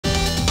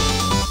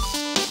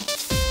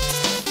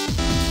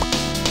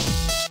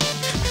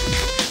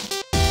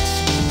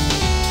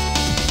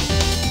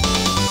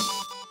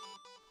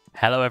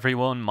Hello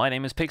everyone, my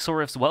name is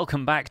Pixlriffs.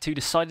 Welcome back to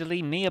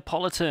Decidedly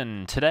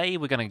Neapolitan. Today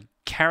we're going to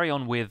carry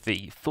on with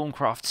the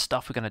Thaumcraft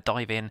stuff. We're going to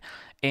dive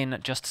in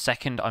just a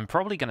second. I'm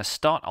probably going to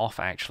start off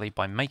actually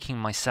by making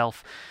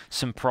myself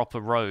some proper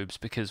robes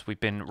because we've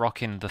been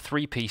rocking the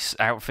three-piece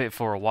outfit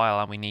for a while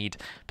and we need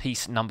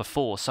piece number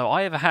 4. So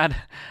I have had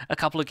a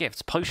couple of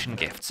gifts, potion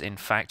gifts in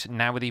fact,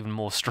 now with even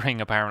more string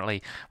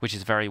apparently, which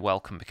is very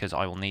welcome because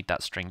I will need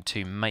that string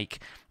to make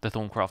the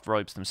Thaumcraft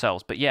robes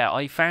themselves. But yeah,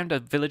 I found a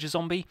villager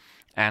zombie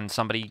and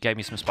somebody gave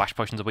me some splash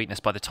potions of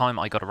weakness. By the time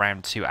I got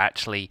around to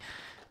actually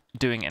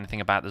doing anything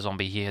about the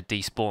zombie, he had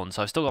despawned.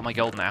 So I've still got my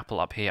golden apple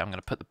up here. I'm going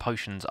to put the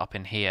potions up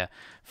in here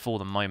for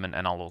the moment,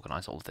 and I'll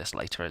organise all of this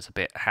later. It's a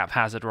bit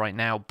haphazard right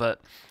now,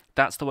 but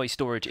that's the way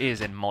storage is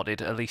in modded,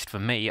 at least for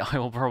me. I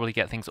will probably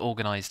get things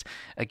organised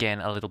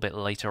again a little bit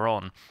later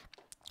on.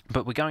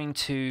 But we're going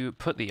to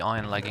put the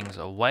iron leggings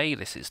away.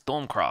 This is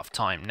Thaumcraft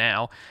time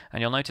now. And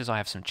you'll notice I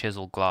have some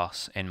chisel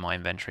glass in my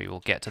inventory.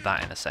 We'll get to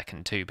that in a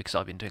second too, because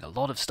I've been doing a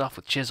lot of stuff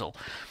with chisel.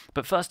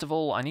 But first of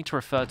all, I need to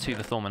refer to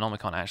the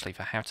Thaumonomicon actually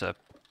for how to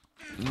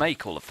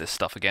make all of this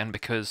stuff again,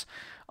 because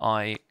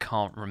I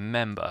can't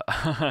remember.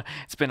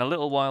 It's been a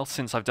little while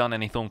since I've done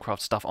any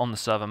Thaumcraft stuff on the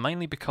server,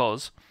 mainly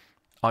because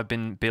I've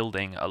been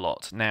building a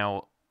lot.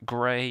 Now,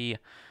 grey,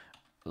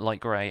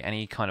 light grey,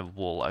 any kind of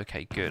wool.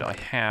 Okay, good. I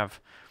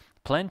have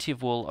plenty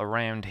of wool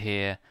around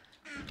here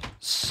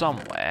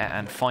somewhere,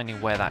 and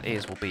finding where that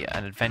is will be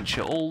an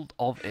adventure all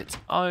of its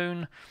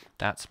own.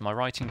 That's my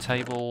writing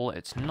table.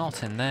 It's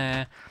not in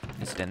there.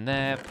 Is it in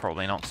there?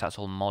 Probably not, because that's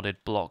all modded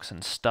blocks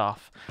and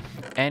stuff.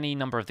 Any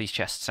number of these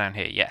chests down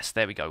here. Yes,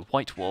 there we go.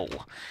 White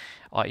wool.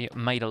 I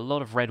made a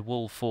lot of red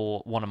wool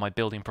for one of my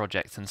building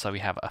projects, and so we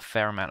have a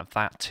fair amount of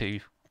that too.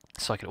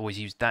 So I could always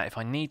use that if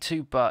I need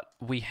to, but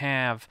we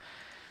have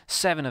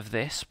 7 of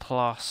this,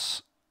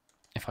 plus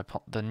if I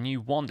pop the new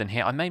wand in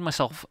here. I made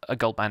myself a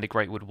gold banded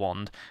greatwood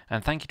wand,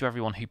 and thank you to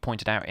everyone who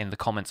pointed out in the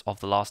comments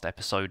of the last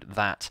episode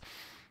that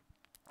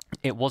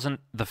it wasn't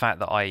the fact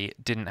that I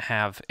didn't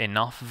have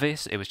enough of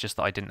this, it was just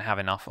that I didn't have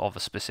enough of a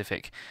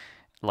specific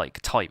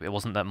type. It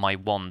wasn't that my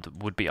wand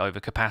would be over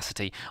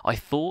capacity. I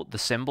thought the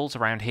symbols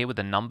around here with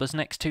the numbers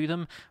next to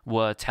them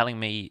were telling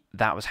me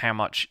that was how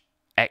much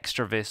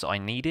extra vis I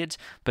needed,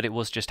 but it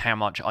was just how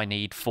much I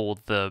need for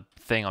the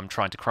thing I'm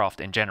trying to craft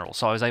in general.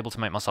 So I was able to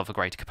make myself a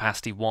greater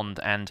capacity wand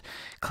and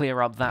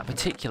clear up that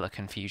particular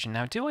confusion.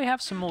 Now, do I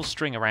have some more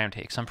string around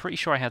here? Because I'm pretty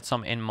sure I had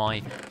some in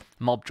my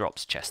mob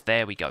drops chest.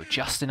 There we go.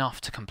 Just enough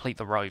to complete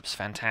the robes.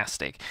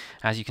 Fantastic.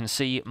 As you can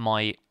see,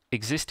 my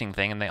existing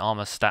thing and the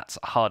armor stats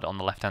HUD on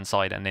the left hand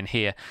side, and in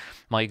here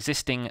my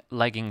existing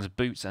leggings,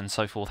 boots and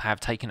so forth have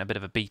taken a bit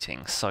of a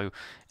beating, so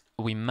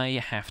we may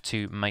have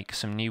to make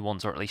some new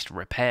ones, or at least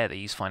repair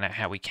these, find out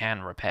how we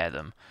can repair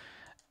them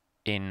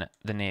in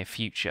the near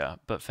future.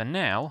 But for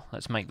now,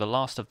 let's make the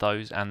last of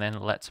those, and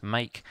then let's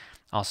make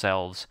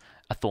ourselves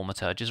a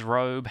thaumaturge's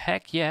robe.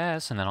 Heck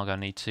yes! And then I'm going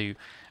to need to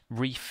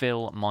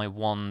refill my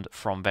wand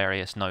from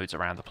various nodes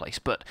around the place.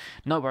 But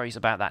no worries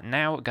about that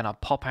now. We're going to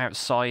pop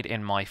outside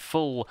in my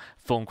full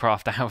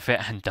Thaumcraft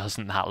outfit, and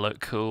doesn't that look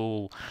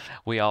cool?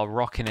 We are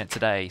rocking it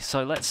today.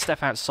 So let's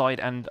step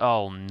outside, and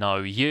oh no,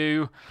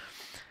 you...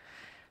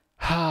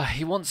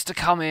 he wants to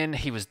come in.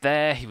 He was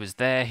there, he was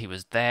there, he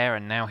was there,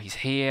 and now he's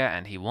here,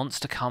 and he wants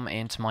to come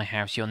into my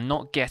house. You're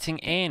not getting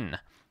in.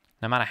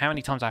 No matter how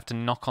many times I have to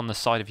knock on the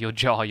side of your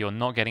jar, you're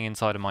not getting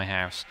inside of my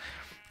house.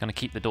 I'm going to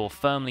keep the door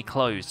firmly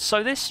closed.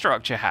 So this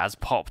structure has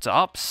popped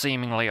up,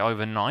 seemingly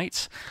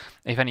overnight.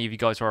 If any of you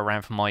guys were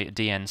around for my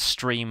DN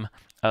stream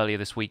earlier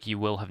this week, you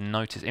will have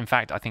noticed. In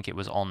fact, I think it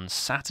was on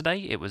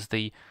Saturday. It was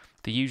the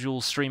usual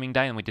streaming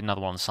day, and we did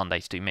another one on Sunday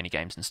to do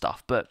mini-games and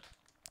stuff. But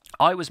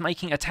I was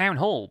making a town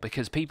hall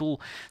because people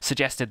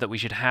suggested that we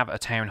should have a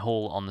town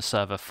hall on the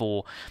server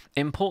for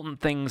important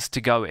things to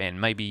go in.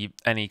 Maybe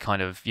any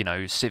kind of, you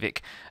know,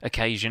 civic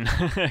occasion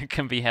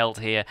can be held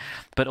here,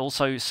 but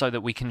also so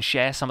that we can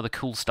share some of the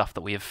cool stuff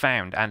that we have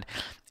found. And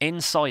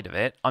inside of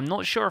it, I'm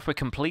not sure if we're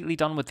completely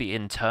done with the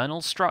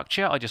internal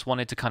structure. I just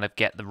wanted to kind of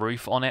get the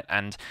roof on it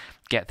and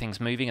get things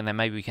moving, and then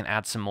maybe we can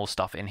add some more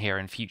stuff in here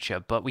in future.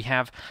 But we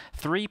have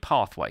 3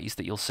 pathways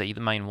that you'll see. The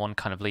main one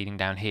kind of leading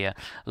down here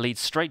leads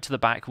straight to the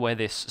back where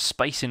this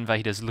Space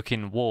Invaders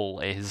looking wall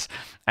is,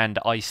 and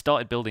I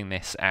started building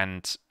this,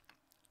 and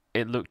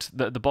it looked,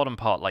 the bottom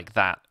part like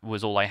that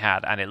was all I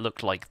had, and it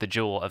looked like the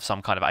jaw of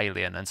some kind of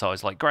alien, and so I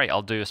was like, great,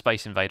 I'll do a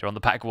Space Invader on the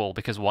back wall,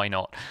 because why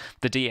not?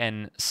 The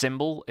DN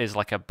symbol is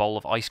like a bowl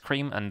of ice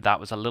cream, and that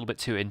was a little bit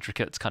too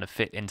intricate to kind of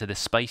fit into this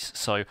space,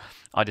 so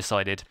I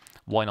decided,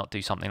 why not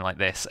do something like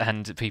this?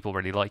 And people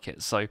really like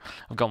it, so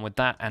I've gone with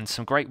that, and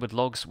some greatwood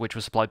logs, which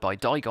were supplied by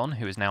Digon,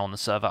 who is now on the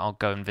server. I'll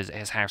go and visit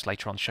his house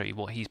later on to show you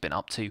what he's been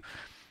up to.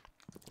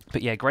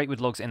 But yeah, greatwood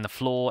logs in the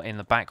floor, in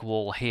the back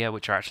wall here,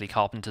 which are actually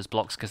carpenter's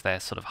blocks because they're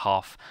sort of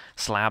half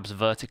slabs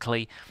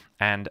vertically,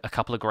 and a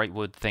couple of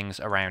greatwood things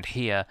around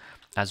here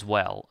as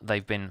well.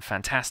 They've been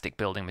fantastic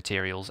building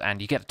materials,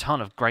 and you get a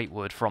ton of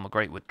greatwood from a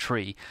greatwood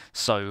tree,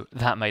 so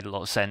that made a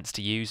lot of sense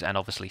to use, and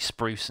obviously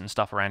spruce and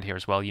stuff around here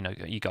as well. You know,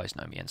 you guys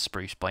know me and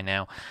spruce by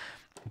now.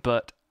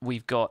 But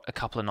we've got a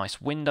couple of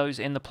nice windows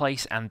in the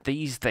place, and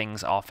these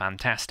things are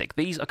fantastic.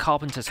 These are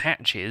carpenter's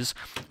hatches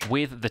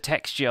with the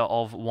texture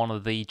of one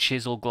of the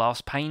chisel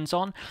glass panes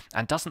on,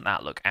 and doesn't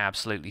that look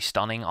absolutely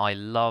stunning? I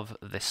love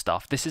this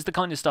stuff. This is the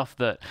kind of stuff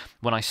that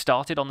when I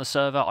started on the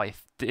server, I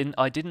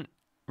didn't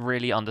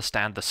really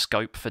understand the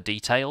scope for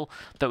detail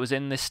that was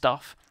in this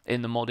stuff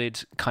in the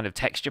modded kind of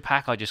texture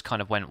pack. I just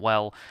kind of went,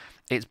 well,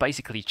 it's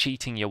basically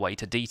cheating your way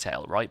to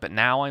detail, right? But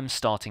now I'm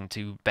starting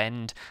to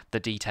bend the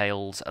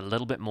details a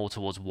little bit more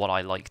towards what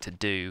I like to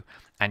do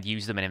and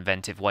use them in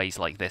inventive ways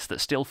like this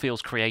that still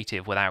feels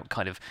creative without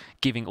kind of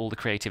giving all the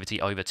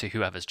creativity over to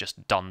whoever's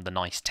just done the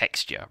nice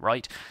texture,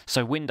 right?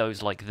 So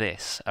windows like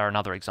this are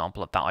another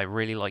example of that. I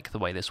really like the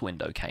way this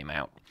window came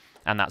out.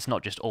 And that's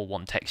not just all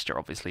one texture,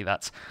 obviously.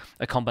 That's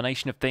a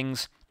combination of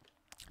things.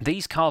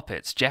 These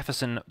carpets,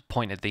 Jefferson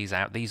pointed these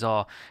out. These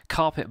are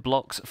carpet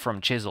blocks from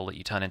chisel that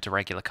you turn into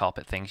regular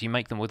carpet things. You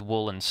make them with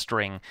wool and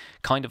string,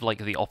 kind of like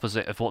the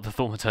opposite of what the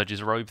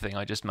Thaumaturge's robe thing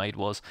I just made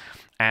was.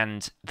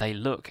 And they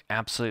look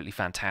absolutely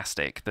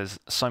fantastic. There's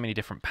so many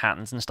different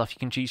patterns and stuff you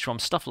can choose from.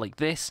 Stuff like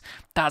this,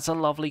 that's a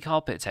lovely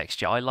carpet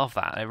texture. I love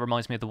that. It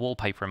reminds me of the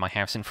wallpaper in my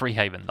house in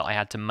Freehaven that I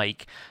had to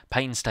make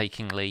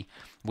painstakingly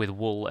with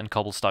wool and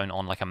cobblestone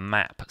on like a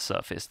map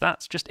surface.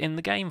 That's just in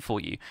the game for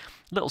you.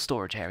 Little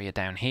storage area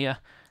down here.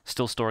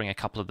 Still storing a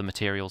couple of the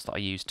materials that I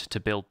used to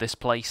build this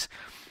place.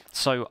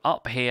 So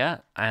up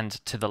here and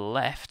to the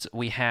left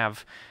we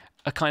have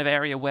a kind of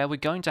area where we're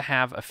going to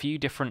have a few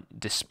different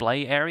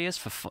display areas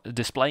for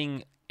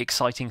displaying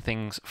exciting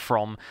things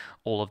from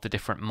all of the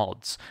different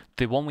mods.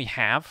 The one we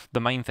have, the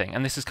main thing,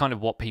 and this is kind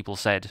of what people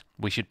said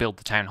we should build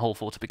the town hall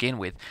for to begin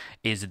with,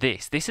 is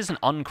this. This is an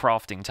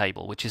uncrafting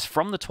table, which is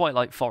from the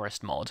Twilight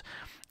Forest mod,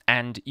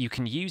 and you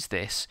can use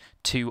this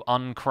to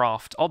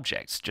uncraft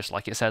objects, just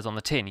like it says on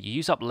the tin. You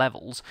use up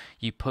levels,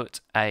 you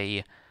put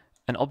an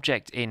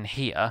object in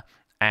here,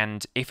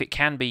 and if it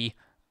can be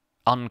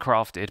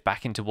uncrafted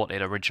back into what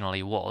it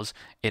originally was,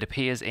 it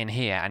appears in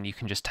here and you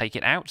can just take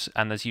it out,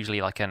 and there's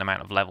usually like an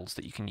amount of levels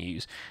that you can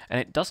use. And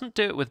it doesn't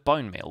do it with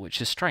bone meal, which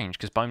is strange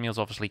because bone meal is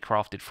obviously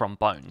crafted from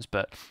bones,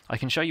 but I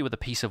can show you with a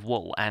piece of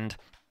wool, and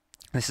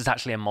this is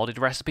actually a modded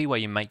recipe where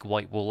you make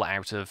white wool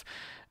out of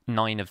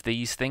 9 of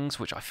these things,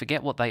 which I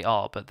forget what they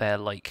are, but they're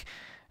like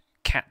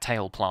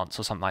cattail plants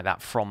or something like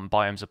that from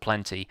Biomes of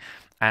Plenty,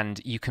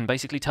 and you can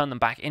basically turn them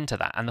back into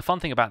that. And the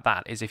fun thing about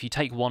that is if you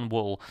take 1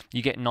 wool,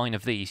 you get 9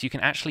 of these. You can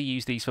actually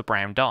use these for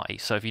brown dye.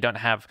 So if you don't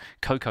have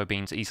cocoa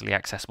beans easily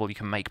accessible, you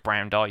can make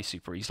brown dye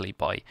super easily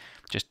by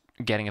just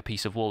getting a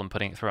piece of wool and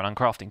putting it through an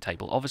uncrafting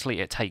table.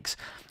 Obviously it takes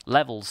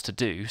levels to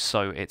do,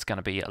 so it's going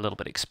to be a little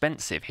bit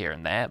expensive here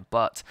and there,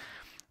 but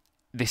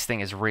this thing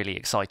is really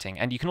exciting.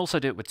 And you can also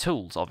do it with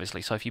tools,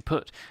 obviously. So if you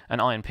put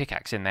an iron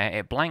pickaxe in there,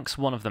 it blanks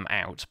one of them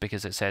out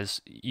because it says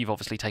you've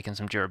obviously taken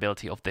some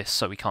durability of this,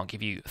 so we can't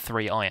give you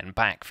 3 iron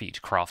back for you to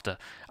craft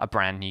a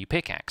brand new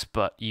pickaxe.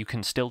 But you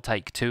can still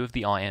take 2 of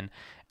the iron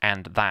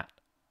and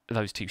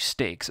those 2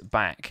 sticks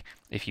back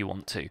if you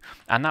want to.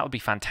 And that would be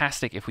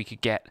fantastic if we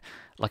could get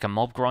like a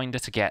mob grinder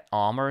to get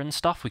armor and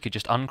stuff. We could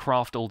just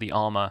uncraft all the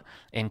armor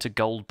into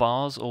gold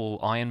bars or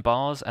iron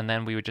bars, and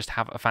then we would just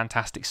have a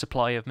fantastic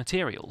supply of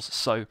materials.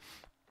 So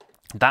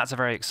that's a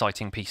very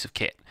exciting piece of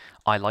kit.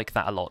 I like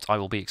that a lot. I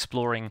will be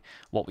exploring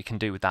what we can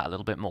do with that a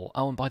little bit more.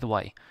 Oh, and by the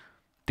way,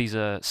 these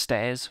are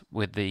stairs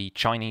with the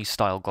Chinese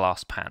style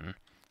glass pan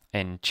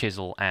in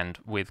chisel and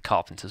with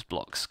carpenter's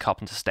blocks,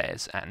 carpenter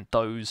stairs, and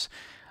those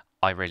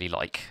I really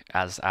like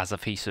as a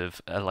piece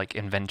of like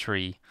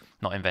inventory,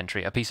 not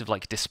inventory, a piece of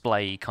like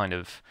display kind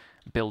of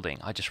building.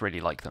 I just really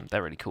like them.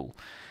 They're really cool.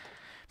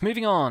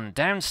 Moving on,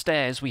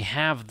 downstairs we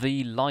have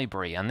the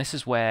library, and this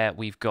is where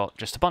we've got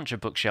just a bunch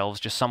of bookshelves,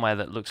 just somewhere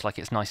that looks like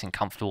it's nice and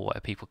comfortable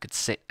where people could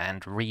sit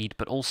and read,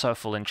 but also a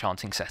full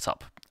enchanting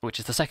setup, which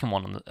is the second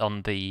one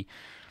on the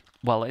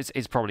well,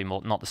 it's probably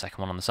not the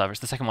second one on the server.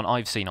 It's the second one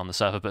I've seen on the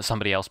server, but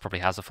somebody else probably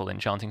has a full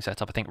enchanting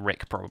setup. I think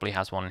Rick probably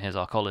has one in his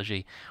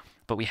archaeology.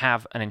 But we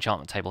have an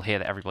enchantment table here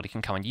that everybody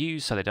can come and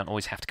use, so they don't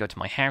always have to go to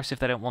my house if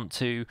they don't want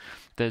to.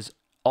 There's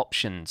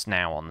options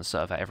now on the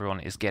server. Everyone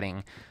is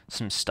getting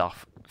some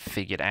stuff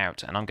figured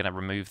out, and I'm going to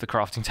remove the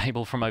crafting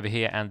table from over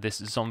here and this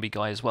zombie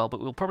guy as well, but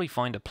we'll probably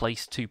find a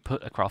place to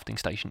put a crafting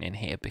station in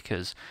here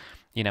because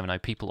you never know,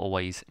 people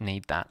always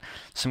need that.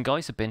 Some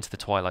guys have been to the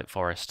Twilight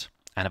Forest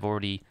and have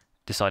already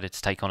decided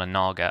to take on a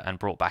Naga and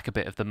brought back a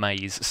bit of the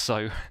maze,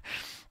 so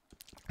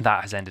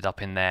that has ended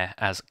up in there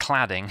as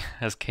cladding,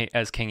 as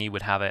Kingy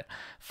would have it,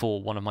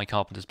 for one of my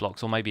carpenter's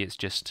blocks, or maybe it's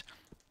just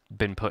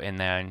been put in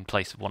there in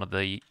place of one of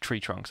the tree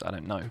trunks, I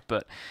don't know.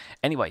 But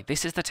anyway,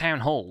 this is the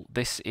town hall.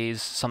 This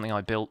is something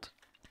I built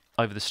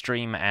over the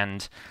stream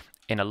and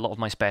in a lot of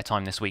my spare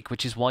time this week,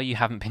 which is why you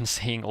haven't been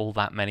seeing all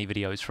that many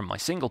videos from my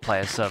single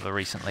player server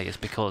recently, is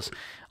because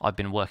I've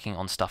been working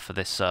on stuff for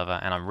this server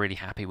and I'm really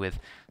happy with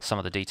some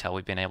of the detail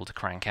we've been able to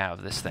crank out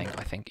of this thing.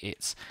 I think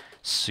it's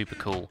super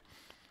cool.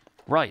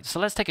 Right, so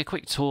let's take a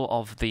quick tour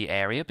of the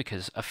area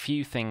because a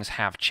few things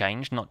have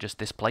changed, not just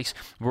this place.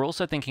 We're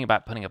also thinking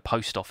about putting a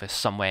post office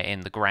somewhere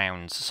in the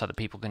grounds so that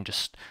people can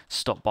just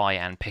stop by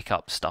and pick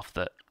up stuff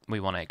that we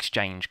want to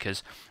exchange,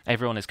 because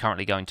everyone is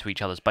currently going to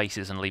each other's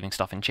bases and leaving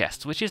stuff in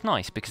chests, which is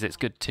nice because it's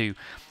good to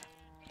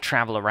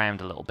travel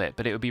around a little bit.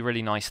 But it would be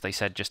really nice, they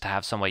said, just to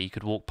have somewhere you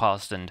could walk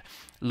past and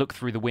look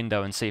through the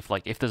window and see if,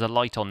 like, if there's a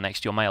light on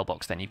next to your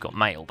mailbox, then you've got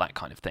mail, that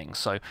kind of thing.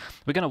 So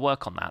we're going to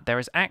work on that. There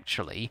is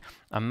actually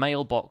a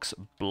mailbox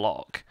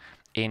block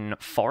in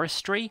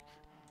forestry,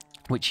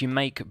 which you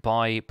make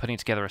by putting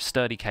together a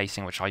sturdy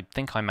casing, which I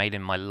think I made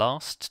in my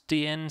last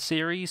DN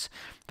series,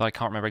 but I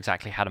can't remember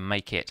exactly how to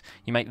make it.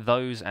 You make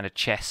those and a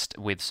chest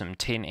with some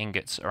tin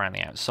ingots around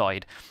the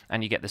outside,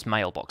 and you get this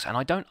mailbox. And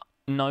I don't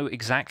know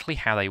exactly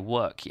how they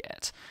work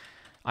yet.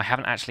 I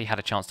haven't actually had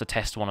a chance to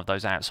test one of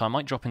those out, so I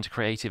might drop into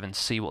creative and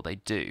see what they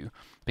do,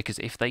 because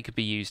if they could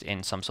be used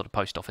in some sort of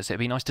post office, it'd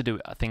be nice to do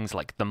things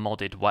like the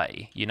modded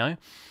way, you know?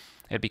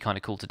 It'd be kind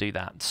of cool to do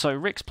that. So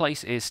Rick's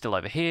place is still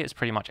over here. It's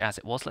pretty much as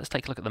it was. Let's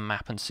take a look at the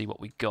map and see what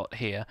we got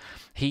here.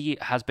 He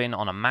has been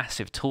on a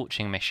massive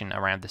torching mission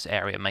around this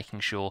area,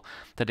 making sure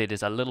that it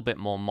is a little bit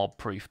more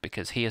mob-proof,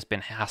 because he has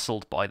been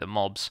hassled by the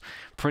mobs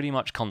pretty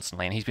much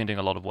constantly, and he's been doing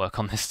a lot of work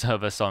on this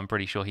server, so I'm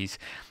pretty sure he's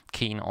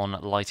keen on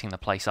lighting the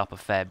place up a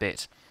fair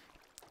bit.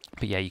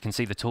 But yeah, you can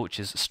see the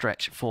torches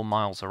stretch 4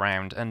 miles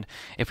around, and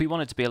if we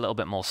wanted to be a little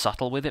bit more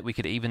subtle with it, we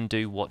could even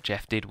do what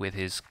Jeff did with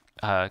his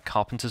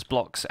carpenter's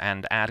blocks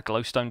and add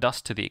glowstone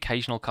dust to the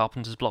occasional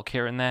carpenter's block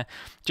here and there.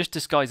 Just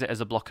disguise it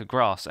as a block of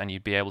grass and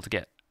you'd be able to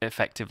get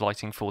effective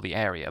lighting for the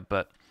area,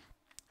 but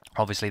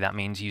obviously that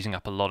means using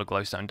up a lot of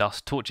glowstone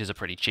dust. Torches are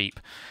pretty cheap,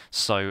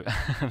 so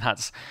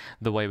that's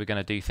the way we're going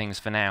to do things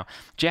for now.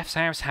 Jeff's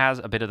house has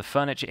a bit of the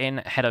furniture in.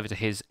 Head over to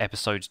his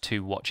episode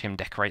to watch him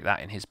decorate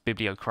that in his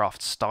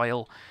bibliocraft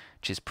style,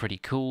 which is pretty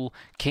cool.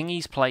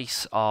 Kingy's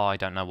place, oh, I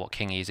don't know what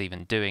Kingy is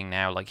even doing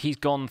now. Like, he's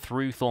gone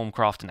through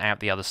Thaumcraft and out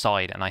the other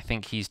side, and I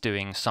think he's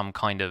doing some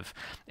kind of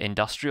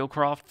industrial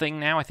craft thing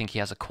now. I think he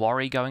has a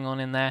quarry going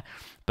on in there,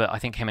 but I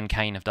think him and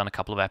Kane have done a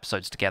couple of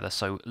episodes together,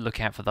 so look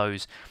out for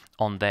those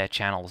on their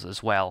channels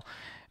as well.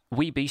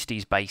 Wee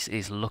Beastie's base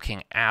is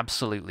looking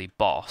absolutely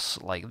boss.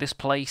 Like, this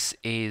place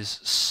is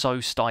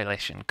so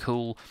stylish and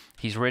cool.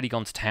 He's really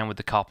gone to town with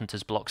the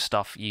carpenter's block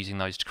stuff, using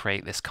those to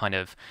create this kind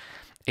of...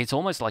 It's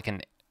almost like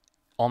an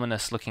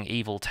ominous-looking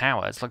evil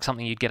tower. It's like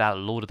something you'd get out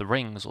of Lord of the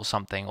Rings or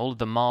something. All of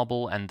the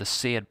marble and the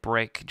seared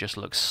brick just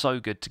looks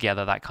so good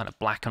together. That kind of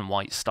black and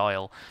white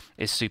style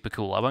is super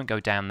cool. I won't go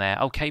down there.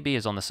 Oh, KB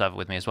is on the server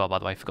with me as well, by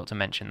the way. I forgot to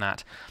mention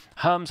that.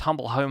 Herm's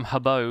Humble Home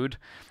Abode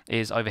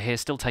is over here,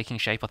 still taking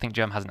shape. I think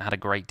Germ hasn't had a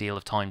great deal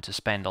of time to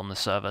spend on the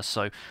server,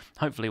 so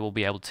hopefully we'll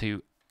be able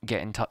to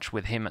get in touch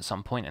with him at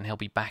some point and he'll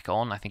be back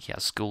on. I think he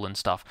has school and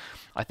stuff.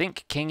 I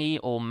think Kingy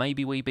or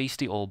maybe Wee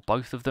Beastie or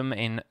both of them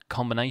in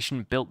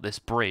combination built this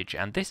bridge,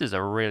 and this is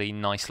a really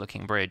nice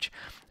looking bridge.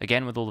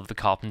 Again, with all of the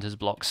carpenter's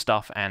block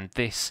stuff and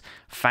this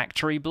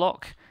factory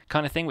block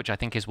kind of thing, which I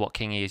think is what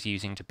Kingy is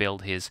using to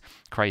build his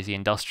crazy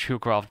industrial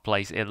craft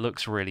place. It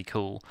looks really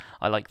cool.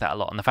 I like that a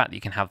lot, and the fact that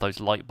you can have those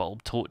light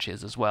bulb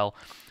torches as well,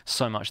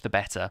 so much the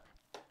better.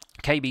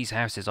 KB's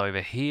house is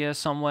over here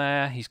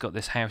somewhere. He's got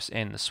this house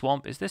in the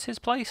swamp. Is this his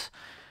place?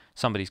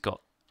 Somebody's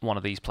got one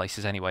of these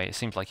places anyway. It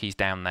seems like he's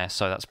down there,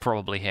 so that's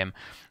probably him.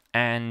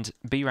 And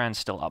B-Ran's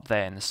still up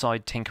there in the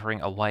side,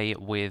 tinkering away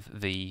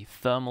with the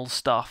thermal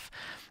stuff.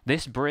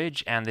 This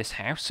bridge and this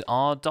house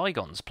are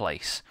Digon's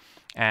place.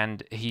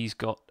 And he's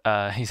got,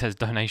 he says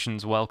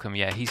donations welcome.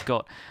 Yeah, he's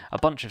got a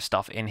bunch of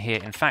stuff in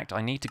here. In fact,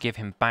 I need to give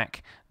him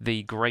back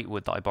the great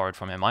wood that I borrowed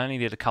from him. I only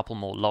need a couple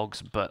more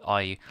logs, but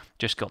I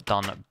just got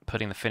done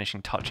putting the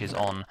finishing touches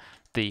on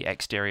the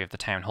exterior of the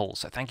town hall.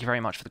 So thank you very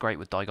much for the great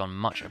wood, Digon.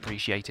 Much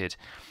appreciated.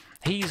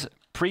 He's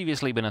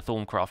previously been a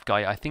Thaumcraft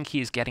guy. I think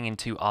he is getting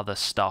into other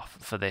stuff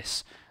for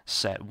this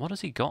set. What has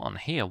he got on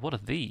here? What are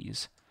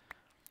these?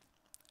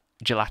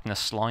 Gelatinous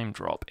slime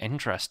drop.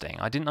 Interesting.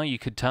 I didn't know you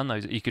could turn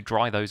those, you could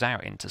dry those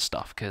out into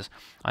stuff, because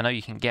I know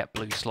you can get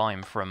blue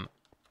slime from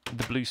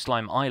the blue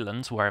slime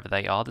islands, wherever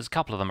they are. There's a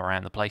couple of them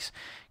around the place.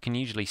 You can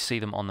usually see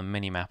them on the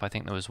mini-map. I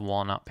think there was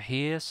one up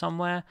here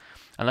somewhere.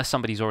 Unless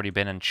somebody's already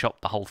been and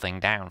chopped the whole thing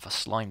down for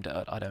slime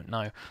dirt, I don't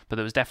know. But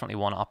there was definitely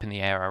one up in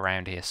the air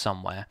around here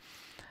somewhere.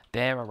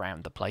 They're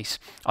around the place.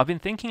 I've been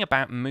thinking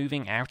about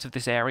moving out of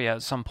this area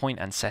at some point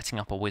and setting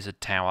up a wizard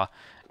tower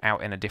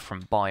out in a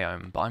different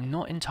biome, but I'm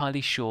not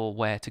entirely sure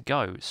where to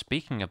go.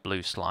 Speaking of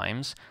blue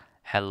slimes,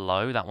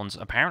 hello, that one's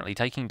apparently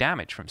taking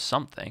damage from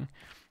something.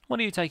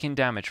 What are you taking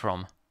damage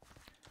from?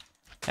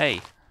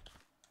 Hey,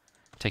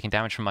 taking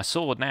damage from my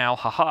sword now,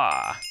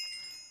 haha!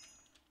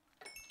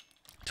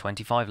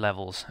 25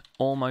 levels,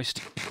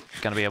 almost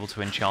going to be able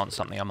to enchant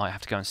something. I might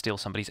have to go and steal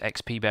somebody's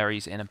XP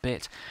berries in a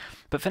bit.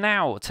 But for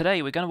now,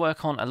 today we're going to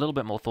work on a little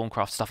bit more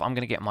Thaumcraft stuff. I'm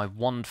going to get my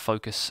wand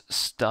focus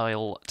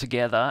style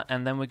together,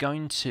 and then we're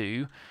going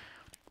to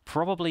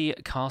probably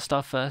cast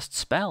our first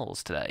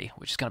spells today,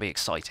 which is going to be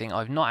exciting.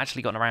 I've not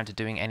actually gotten around to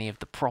doing any of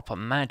the proper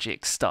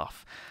magic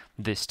stuff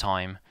this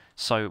time,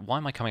 So why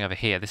am I coming over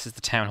here? This is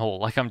the town hall.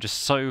 Like, I'm just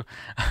so...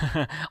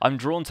 I'm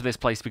drawn to this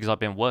place because I've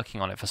been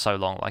working on it for so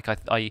long. Like,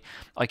 I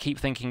keep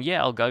thinking,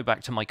 yeah, I'll go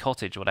back to my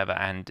cottage or whatever,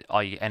 and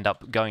I end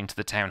up going to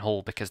the town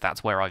hall because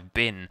that's where I've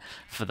been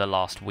for the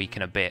last week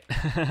and a bit.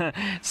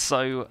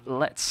 So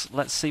let's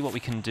see what we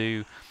can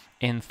do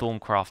in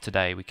Thaumcraft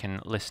today. We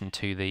can listen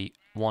to the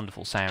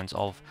wonderful sounds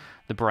of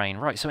the brain.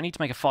 Right, so I need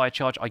to make a fire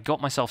charge. I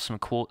got myself some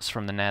quartz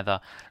from the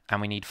nether,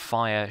 and we need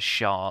fire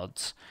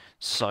shards.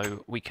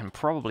 So we can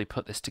probably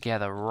put this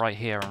together right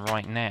here and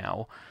right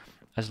now,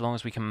 as long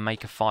as we can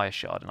make a fire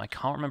shard. And I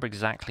can't remember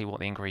exactly what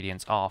the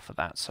ingredients are for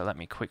that, so let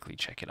me quickly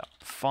check it up.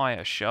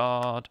 Fire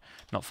shard,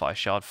 not fire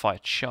shard, fire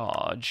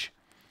charge.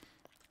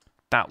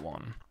 That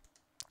one.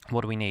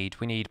 What do we need?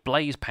 We need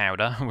blaze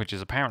powder, which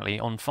is apparently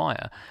on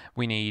fire.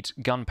 We need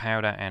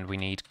gunpowder, and we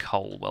need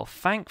coal. Well,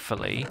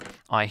 thankfully,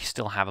 I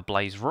still have a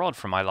blaze rod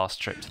from my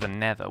last trip to the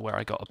nether, where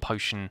I got a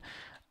potion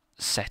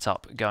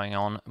setup going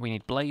on. We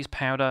need blaze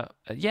powder.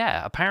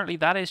 Yeah, apparently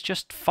that is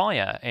just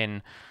fire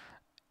in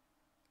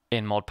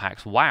mod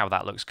packs. Wow,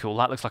 that looks cool.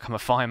 That looks like I'm a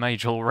fire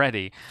mage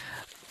already.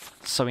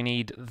 So we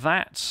need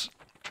that.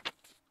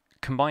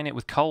 Combine it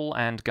with coal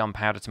and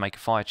gunpowder to make a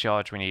fire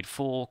charge. We need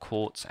 4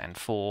 quartz and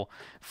 4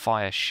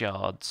 fire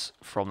shards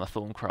from the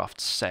Thaumcraft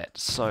set.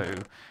 So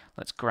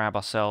let's grab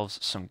ourselves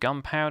some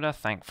gunpowder.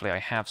 Thankfully I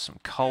have some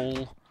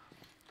coal.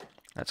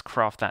 Let's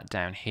craft that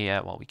down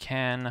here while we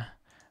can.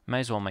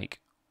 May as well make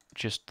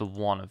just the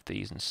one of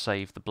these and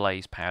save the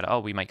blaze powder. Oh,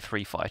 we make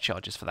 3 fire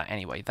charges for that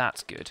anyway.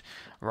 That's good.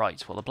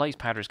 Right, well, the blaze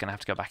powder is going to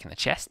have to go back in the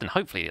chest, and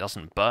hopefully it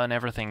doesn't burn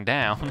everything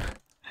down.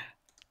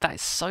 That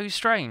is so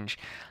strange.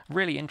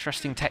 Really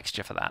interesting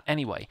texture for that.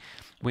 Anyway,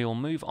 we will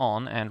move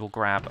on and we'll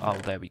grab... Oh,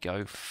 there we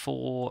go.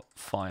 4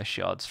 fire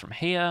shards from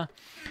here.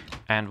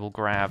 And we'll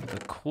grab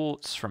the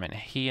quartz from in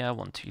here.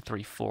 1, 2,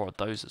 3, 4 of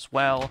those as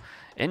well.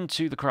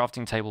 Into the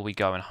crafting table we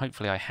go, and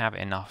hopefully I have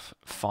enough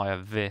fire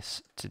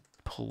vis to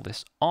pull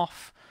this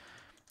off,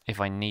 if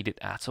I need it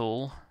at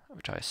all,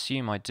 which I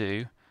assume I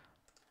do.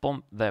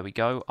 Boom, there we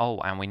go. Oh,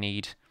 and we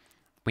need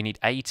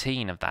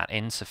 18 of that.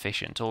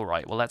 Insufficient. All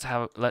right. Well,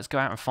 let's go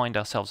out and find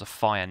ourselves a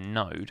fire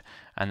node,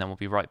 and then we'll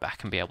be right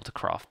back and be able to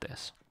craft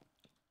this.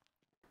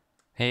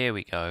 Here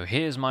we go.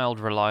 Here's my old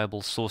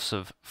reliable source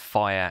of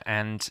fire,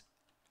 and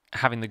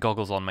having the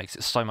goggles on makes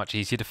it so much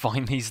easier to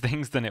find these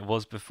things than it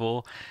was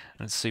before.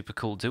 And it's super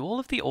cool. Do all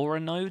of the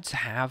aura nodes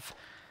have...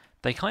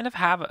 They kind of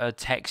have a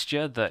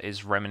texture that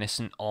is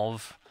reminiscent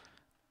of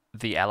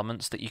the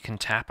elements that you can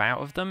tap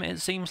out of them, it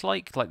seems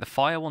like. Like, the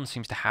fire one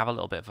seems to have a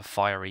little bit of a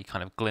fiery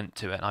kind of glint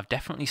to it, and I've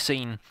definitely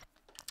seen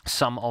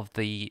some of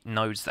the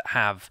nodes that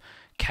have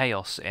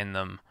chaos in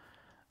them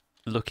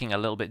looking a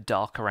little bit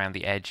dark around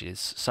the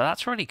edges. So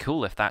that's really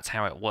cool if that's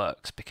how it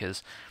works,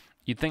 because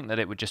you'd think that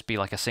it would just be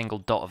like a single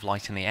dot of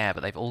light in the air,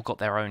 but they've all got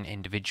their own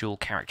individual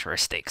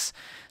characteristics.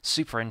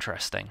 Super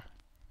interesting.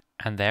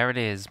 And there it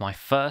is, my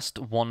first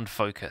wand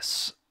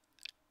focus.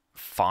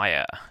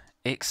 Fire.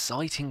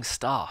 Exciting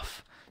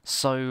stuff.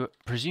 So,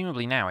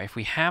 presumably now, if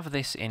we have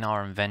this in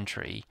our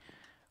inventory,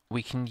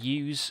 we can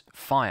use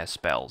fire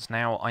spells.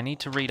 Now, I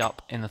need to read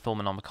up in the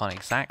Thaumonomicon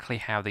exactly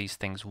how these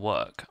things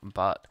work,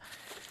 but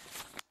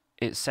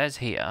it says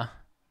here,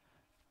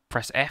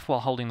 press F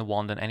while holding the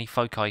wand, and any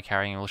foci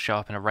carrying will show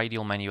up in a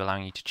radial menu,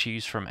 allowing you to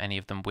choose from any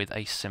of them with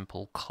a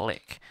simple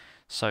click.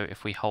 So,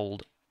 if we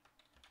hold...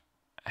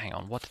 Hang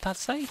on, what did that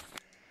say?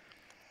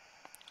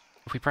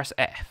 If we press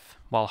F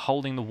while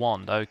holding the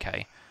wand,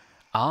 okay.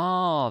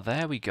 Ah,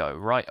 there we go.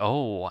 Right.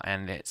 Oh,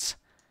 and it's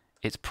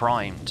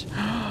primed.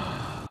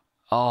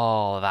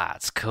 Oh,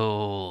 that's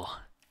cool.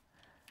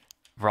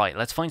 Right,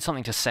 let's find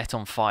something to set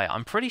on fire.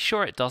 I'm pretty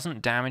sure it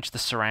doesn't damage the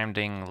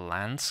surrounding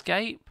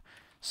landscape,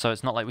 so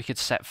it's not like we could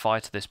set fire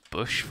to this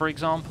bush, for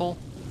example.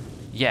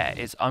 Yeah,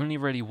 it only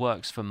really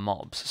works for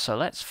mobs. So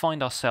let's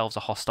find ourselves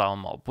a hostile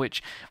mob,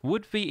 which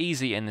would be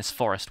easy in this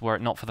forest were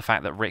it not for the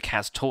fact that Rick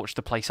has torched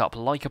the place up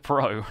like a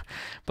pro.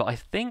 But I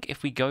think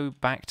if we go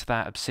back to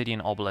that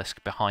obsidian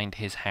obelisk behind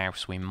his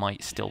house, we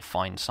might still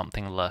find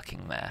something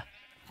lurking there.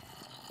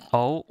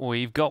 Oh,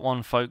 we've got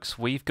one, folks.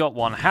 We've got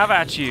one. Have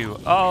at you!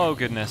 Oh,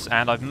 goodness.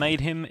 And I've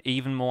made him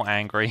even more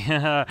angry.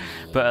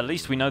 But at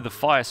least we know the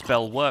fire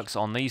spell works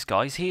on these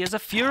guys. He is a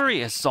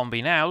furious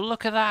zombie now.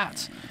 Look at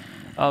that!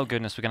 Oh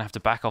goodness, we're going to have to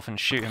back off and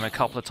shoot him a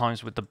couple of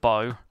times with the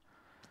bow.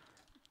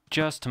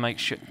 Just to make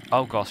sure...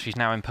 Oh gosh, he's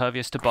now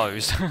impervious to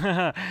bows.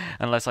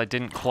 Unless I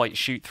didn't quite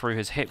shoot through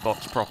his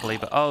hitbox properly.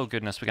 But oh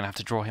goodness, we're going to have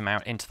to draw him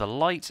out into the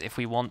light if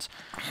we want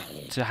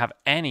to have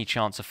any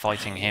chance of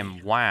fighting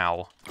him.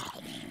 Wow.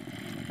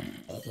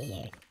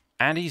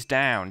 And he's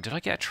down. Did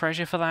I get a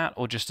treasure for that?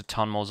 Or just a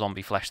ton more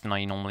zombie flesh than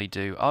I normally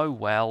do? Oh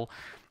well.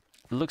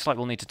 Looks like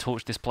we'll need to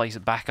torch this place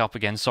back up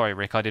again. Sorry,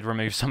 Rick, I did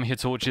remove some of your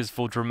torches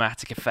for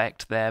dramatic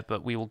effect there,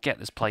 but we will get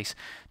this place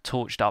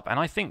torched up. And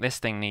I think this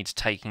thing needs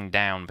taking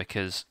down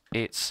because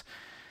it's,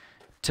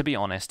 to be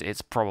honest,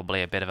 it's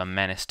probably a bit of a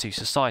menace to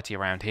society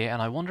around here.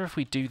 And I wonder if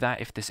we do that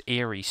if this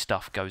eerie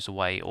stuff goes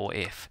away, or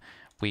if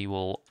we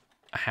will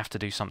have to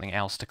do something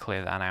else to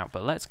clear that out.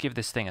 But let's give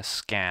this thing a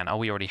scan. Oh,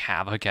 we already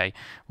have. Okay.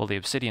 Well, the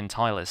obsidian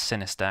tile is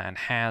sinister and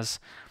has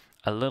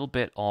a little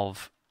bit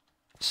of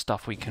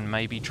stuff we can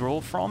maybe draw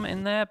from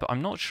in there, but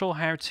I'm not sure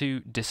how to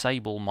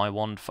disable my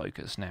wand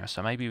focus now,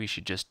 so maybe we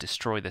should just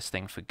destroy this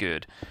thing for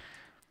good.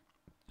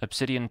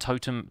 Obsidian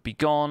totem, be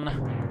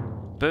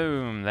gone.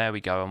 Boom, there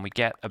we go, and we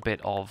get a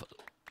bit of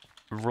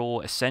raw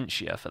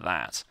essentia for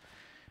that.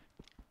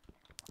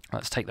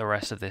 Let's take the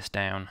rest of this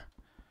down.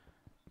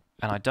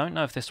 And I don't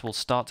know if this will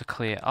start to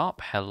clear up.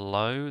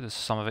 Hello, there's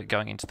some of it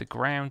going into the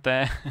ground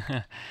there.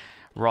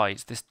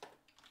 Right, this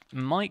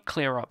might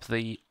clear up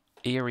the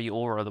eerie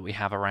aura that we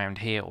have around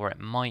here, or it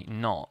might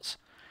not.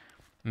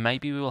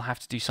 Maybe we will have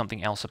to do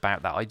something else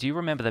about that. I do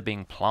remember there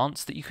being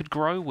plants that you could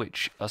grow,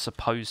 which are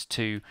supposed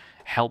to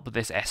help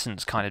this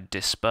essence kind of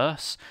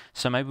disperse.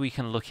 So maybe we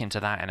can look into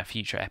that in a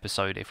future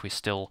episode if we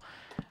still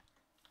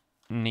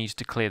need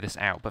to clear this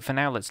out. But for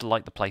now, let's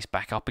light the place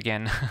back up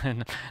again,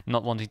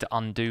 not wanting to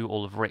undo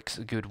all of Rick's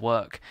good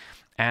work.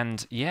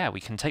 And yeah,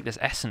 we can take this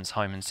essence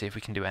home and see if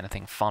we can do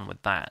anything fun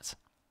with that.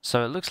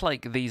 So it looks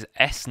like these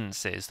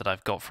essences that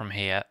I've got from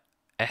here,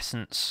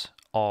 essence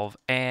of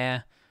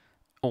air,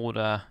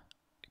 order,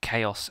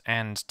 chaos,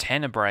 and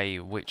tenebrae,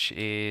 which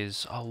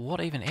is... oh,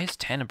 what even is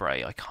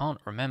tenebrae? I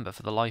can't remember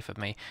for the life of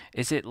me.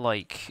 Is it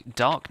like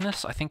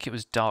darkness? I think it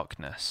was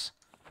darkness.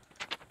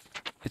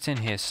 It's in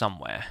here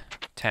somewhere.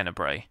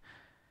 Tenebrae.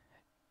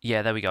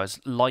 Yeah, there we go. It's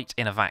light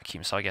in a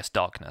vacuum, so I guess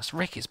darkness.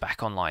 Rick is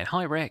back online.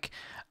 Hi, Rick.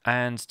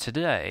 And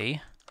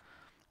today...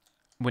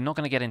 we're not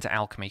going to get into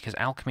alchemy, because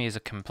alchemy is a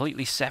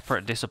completely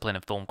separate discipline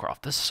of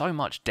Thaumcraft. There's so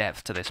much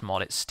depth to this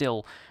mod, it's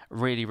still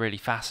really, really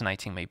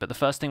fascinating me. But the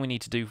first thing we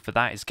need to do for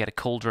that is get a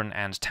cauldron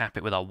and tap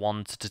it with our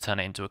wand to turn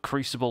it into a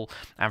crucible.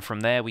 And from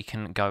there we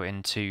can go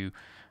into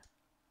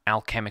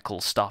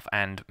alchemical stuff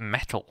and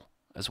metal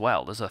as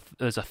well. There's a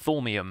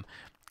thaumium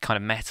kind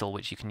of metal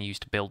which you can use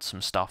to build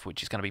some stuff,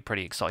 which is going to be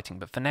pretty exciting.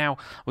 But for now,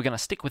 we're going to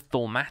stick with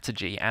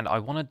thaumaturgy, and I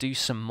want to do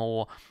some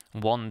more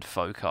wand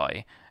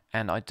foci.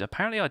 And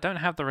apparently I don't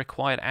have the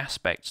required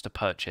aspects to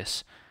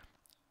purchase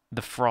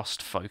the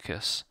frost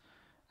focus.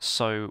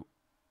 So,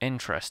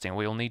 interesting.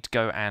 We'll need to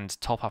go and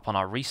top up on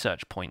our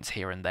research points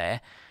here and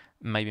there.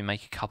 Maybe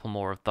make a couple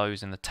more of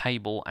those in the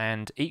table.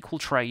 And equal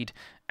trade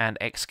and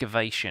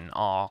excavation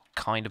are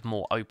kind of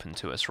more open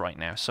to us right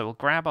now. So we'll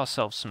grab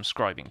ourselves some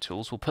scribing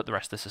tools. We'll put the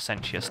rest of this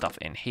Essentia stuff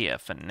in here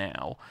for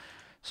now.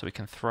 So we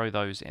can throw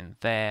those in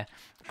there.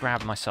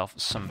 Grab myself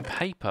some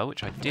paper,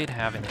 which I did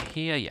have in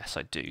here. Yes,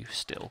 I do.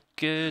 Still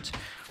good.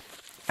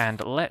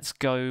 And let's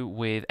go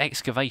with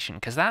excavation,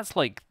 because that's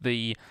like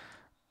the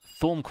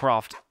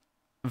Thaumcraft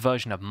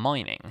version of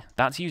mining.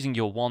 That's using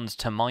your wands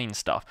to mine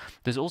stuff.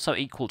 There's also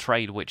equal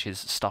trade, which is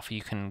stuff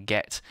you can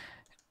get.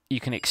 You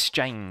can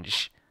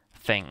exchange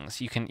things.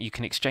 You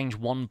can exchange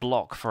one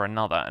block for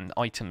another and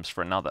items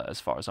for another, as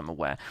far as I'm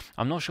aware.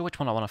 I'm not sure which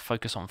one I want to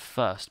focus on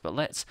first, but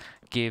let's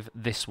give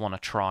this one a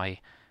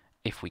try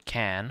if we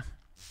can.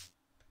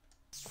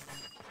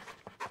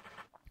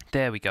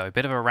 There we go.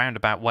 Bit of a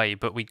roundabout way,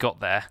 but we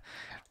got there.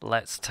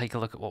 Let's take a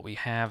look at what we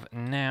have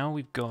now.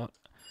 We've got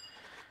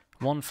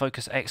one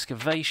focus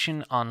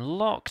excavation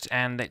unlocked,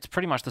 and it's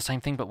pretty much the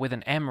same thing but with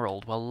an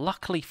emerald. Well,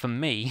 luckily for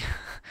me,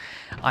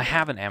 I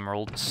have an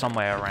emerald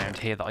somewhere around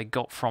here that I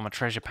got from a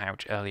treasure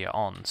pouch earlier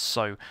on.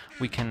 So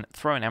we can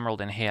throw an emerald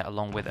in here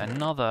along with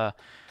another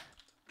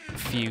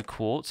few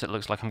quartz. It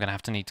looks like I'm going to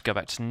have to need to go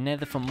back to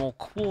Nether for more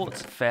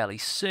quartz fairly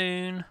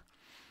soon.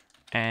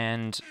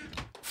 And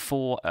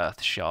 4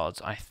 earth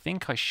shards. I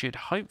think I should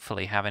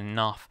hopefully have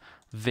enough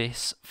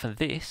for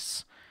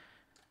this.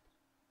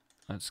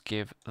 Let's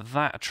give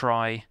that a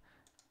try.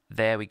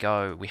 There we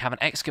go. We have an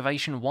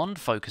excavation wand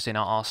focus in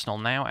our arsenal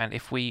now, and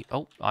if we...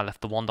 oh, I left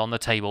the wand on the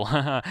table.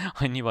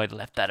 I knew I'd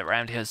left that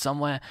around here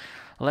somewhere.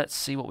 Let's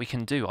see what we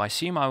can do. I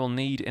assume I will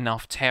need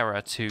enough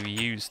terra to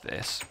use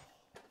this,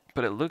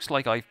 but it looks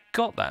like I've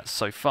got that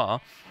so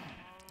far.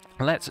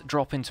 Let's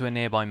drop into a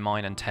nearby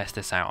mine and test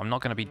this out. I'm not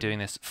going to be doing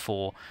this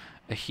for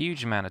a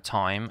huge amount of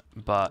time,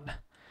 but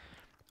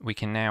we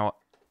can now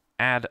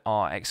add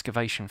our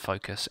excavation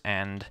focus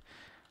and...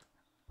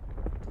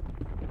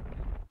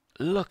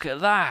 look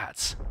at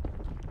that!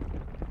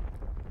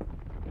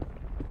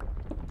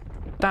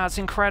 That's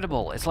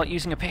incredible! It's like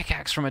using a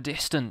pickaxe from a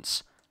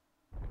distance.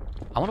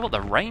 I wonder what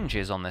the range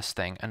is on this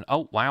thing. And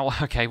oh, wow,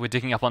 okay, we're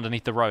digging up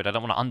underneath the road. I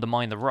don't want to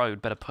undermine the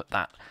road. Better put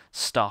that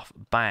stuff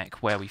back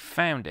where we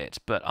found it.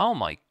 But oh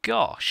my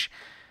gosh!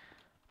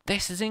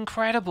 This is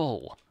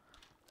incredible!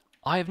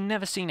 I have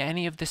never seen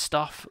any of this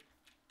stuff.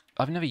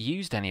 I've never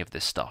used any of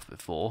this stuff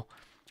before.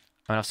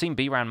 I mean, I've seen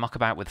B-Round muck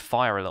about with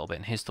fire a little bit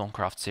in his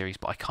Thaumcraft series,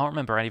 but I can't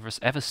remember any of us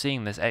ever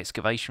seeing this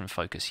excavation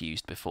focus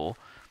used before.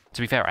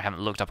 To be fair, I haven't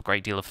looked up a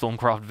great deal of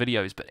Thaumcraft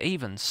videos, but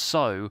even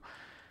so,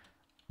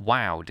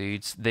 wow,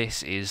 dudes,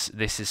 this is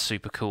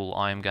super cool.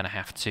 I'm going to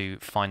have to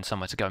find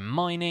somewhere to go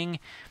mining,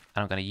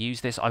 and I'm going to use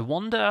this. I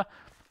wonder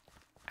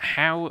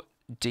how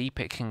deep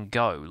it can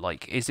go.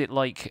 Like, is it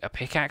like a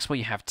pickaxe where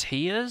you have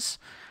tiers?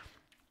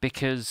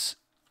 Because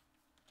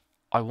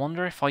I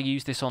wonder if I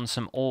use this on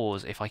some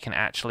ores, if I can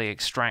actually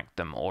extract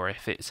them, or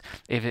if it's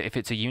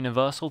a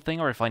universal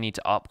thing, or if I need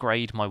to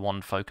upgrade my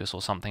wand focus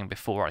or something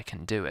before I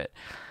can do it.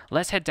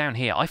 Let's head down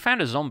here. I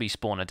found a zombie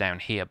spawner down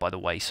here, by the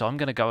way, so I'm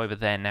going to go over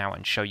there now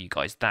and show you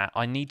guys that.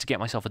 I need to get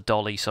myself a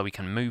dolly so we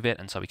can move it,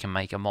 and so we can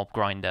make a mob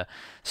grinder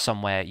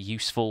somewhere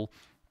useful.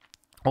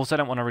 Also, I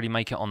don't want to really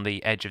make it on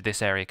the edge of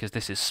this area, because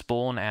this is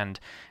spawn, and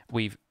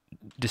we've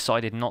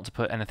decided not to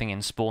put anything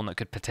in spawn that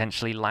could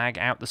potentially lag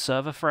out the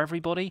server for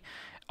everybody.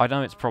 I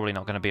know it's probably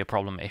not going to be a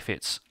problem if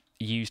it's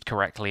used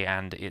correctly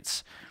and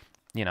it's,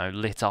 you know,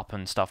 lit up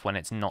and stuff when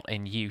it's not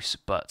in use,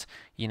 but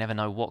you never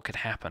know what could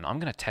happen. I'm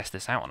going to test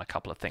this out on a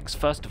couple of things.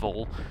 First of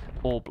all,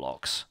 ore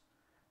blocks.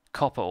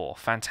 Copper ore,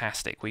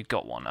 fantastic, we've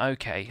got one.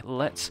 Okay,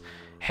 let's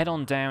head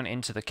on down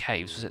into the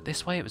caves. Was it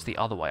this way? It was the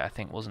other way, I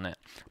think, wasn't it?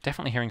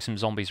 Definitely hearing some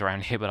zombies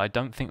around here, but I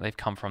don't think they've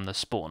come from the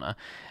spawner.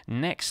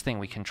 Next thing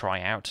we can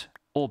try out,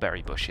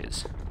 oreberry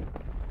bushes.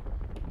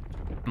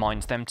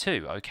 Mines them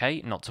too,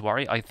 okay, not to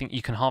worry. I think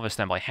you can harvest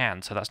them by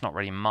hand, so that's not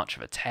really much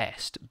of a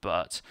test,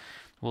 but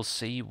we'll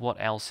see what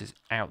else is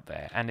out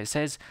there. And it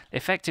says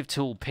effective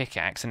tool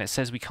pickaxe, and it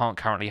says we can't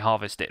currently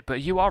harvest it,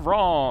 but you are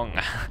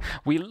wrong!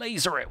 We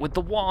laser it with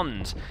the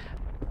wand!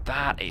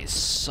 That is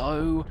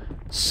so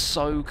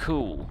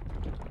cool.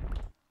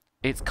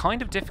 It's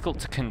kind of difficult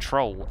to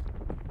control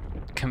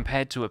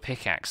compared to a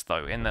pickaxe,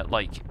 though, in that,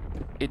 like,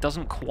 it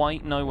doesn't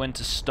quite know when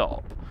to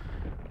stop.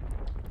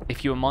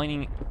 If you're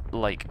mining,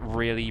 like,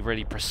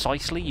 really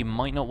precisely, you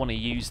might not want to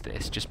use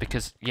this, just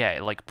because, yeah,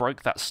 it, like,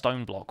 broke that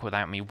stone block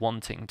without me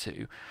wanting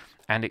to,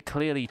 and it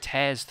clearly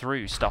tears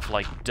through stuff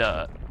like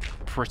dirt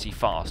pretty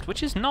fast,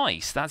 which is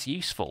nice, that's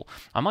useful.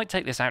 I might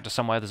take this out to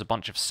somewhere there's a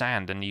bunch of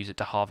sand and use it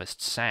to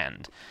harvest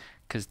sand,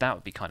 because that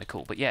would be kind of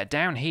cool. But yeah,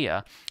 down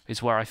here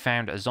is where I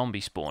found a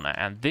zombie spawner,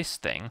 and this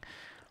thing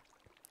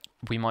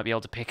we might be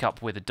able to pick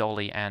up with a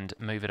dolly and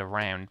move it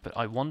around, but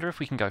I wonder if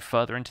we can go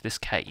further into this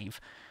cave,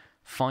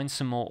 find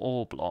some more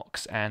ore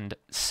blocks, and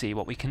see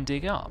what we can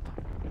dig up.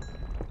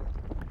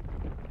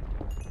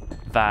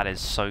 That is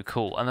so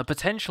cool. And the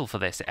potential for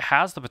this, it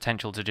has the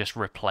potential to just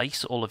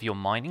replace all of your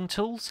mining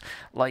tools.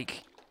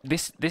 Like,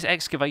 this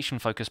excavation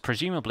focus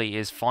presumably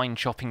is fine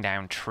chopping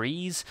down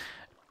trees,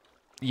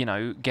 you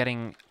know,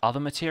 getting other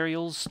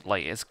materials.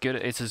 Like,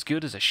 it's as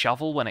good as a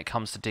shovel when it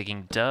comes to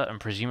digging dirt, and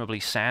presumably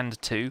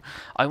sand too.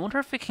 I wonder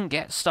if it can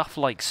get stuff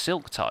like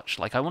silk touch.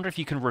 Like, I wonder if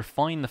you can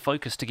refine the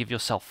focus to give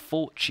yourself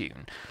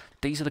fortune.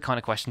 These are the kind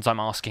of questions I'm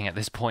asking at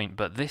this point,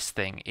 but this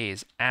thing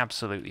is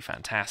absolutely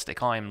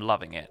fantastic. I am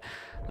loving it.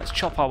 Let's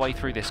chop our way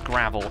through this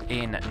gravel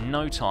in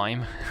no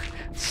time.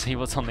 See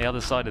what's on the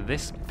other side of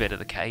this bit of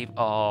the cave.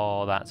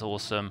 Oh, that's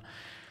awesome.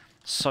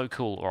 So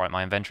cool. Alright,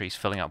 my inventory's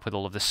filling up with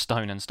all of this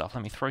stone and stuff.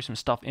 Let me throw some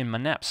stuff in my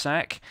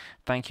knapsack.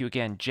 Thank you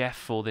again, Jeff,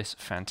 for this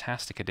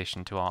fantastic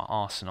addition to our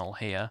arsenal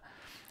here.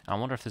 I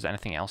wonder if there's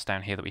anything else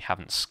down here that we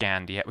haven't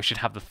scanned yet. We should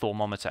have the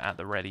thermometer at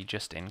the ready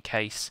just in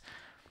case.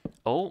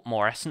 Oh,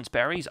 more essence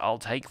berries. I'll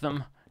take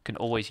them. Can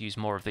always use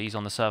more of these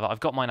on the server. I've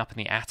got mine up in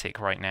the attic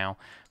right now,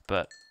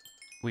 but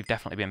we've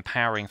definitely been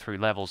powering through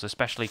levels,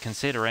 especially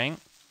considering...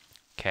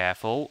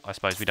 Careful. I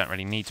suppose we don't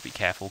really need to be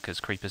careful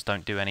because creepers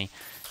don't do any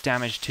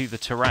damage to the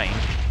terrain,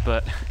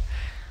 but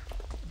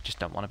just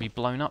don't want to be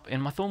blown up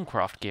in my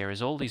Thaumcraft gear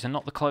is all. These are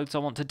not the clothes I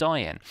want to die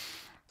in.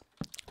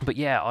 But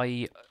yeah,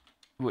 I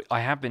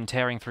have been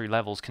tearing through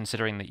levels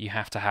considering that you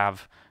have to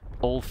have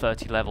all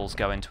 30 levels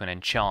go into an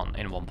enchant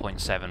in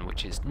 1.7,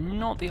 which is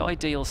not the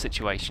ideal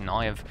situation.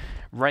 I have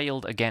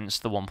railed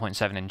against the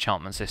 1.7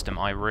 enchantment system.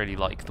 I really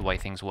like the way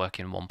things work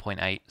in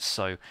 1.8,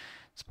 so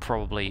it's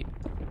probably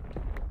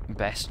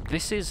best.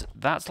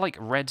 That's like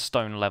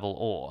redstone level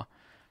ore,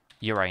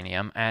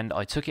 uranium, and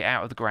I took it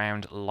out of the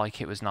ground like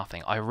it was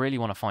nothing. I really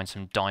want to find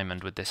some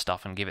diamond with this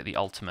stuff and give it the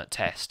ultimate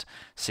test.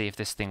 See if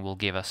this thing will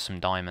give us some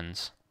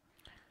diamonds.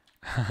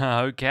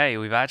 Okay,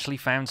 we've actually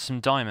found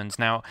some diamonds.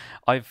 Now,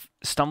 I've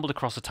stumbled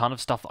across a ton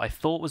of stuff that I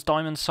thought was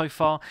diamonds so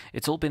far.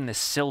 It's all been this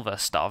silver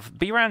stuff.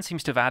 B-Ran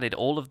seems to have added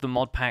all of the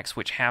mod packs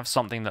which have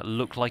something that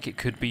look like it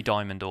could be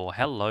diamond ore.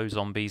 Hello,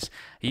 zombies.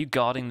 Are you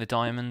guarding the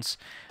diamonds?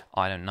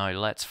 I don't know.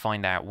 Let's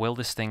find out. Will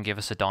this thing give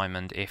us a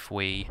diamond if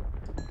we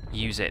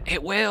use it?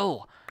 It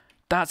will!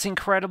 That's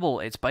incredible.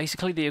 It's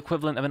basically the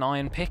equivalent of an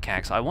iron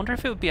pickaxe. I wonder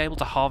if it would be able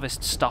to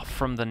harvest stuff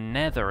from the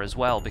nether as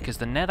well, because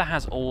the nether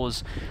has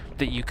ores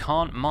that you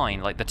can't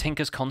mine, like the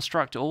Tinker's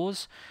Construct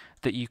ores,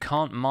 that you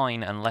can't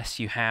mine unless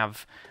you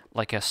have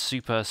like a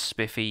super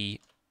spiffy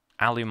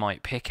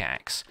alumite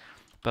pickaxe.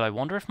 But I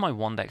wonder if my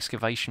wand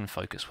excavation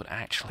focus would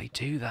actually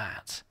do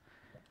that.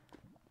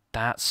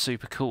 That's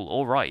super cool.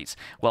 Alright,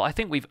 well I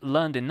think we've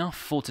learned enough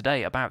for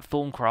today about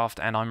Thaumcraft,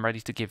 and I'm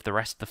ready to give the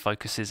rest of the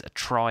focuses a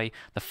try.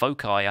 The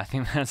foci, I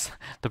think that's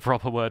the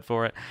proper word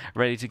for it.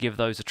 Ready to give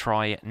those a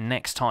try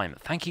next time.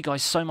 Thank you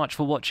guys so much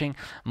for watching.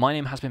 My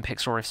name has been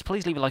Pixlriffs.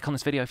 Please leave a like on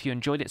this video if you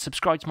enjoyed it.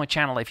 Subscribe to my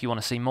channel if you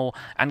want to see more,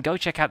 and go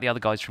check out the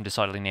other guys from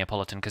Decidedly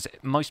Neapolitan, because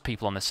most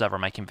people on this server are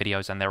making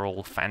videos and they're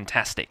all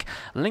fantastic.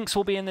 Links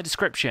will be in the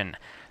description.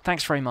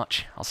 Thanks very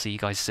much. I'll see you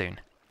guys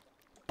soon.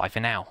 Bye for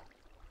now.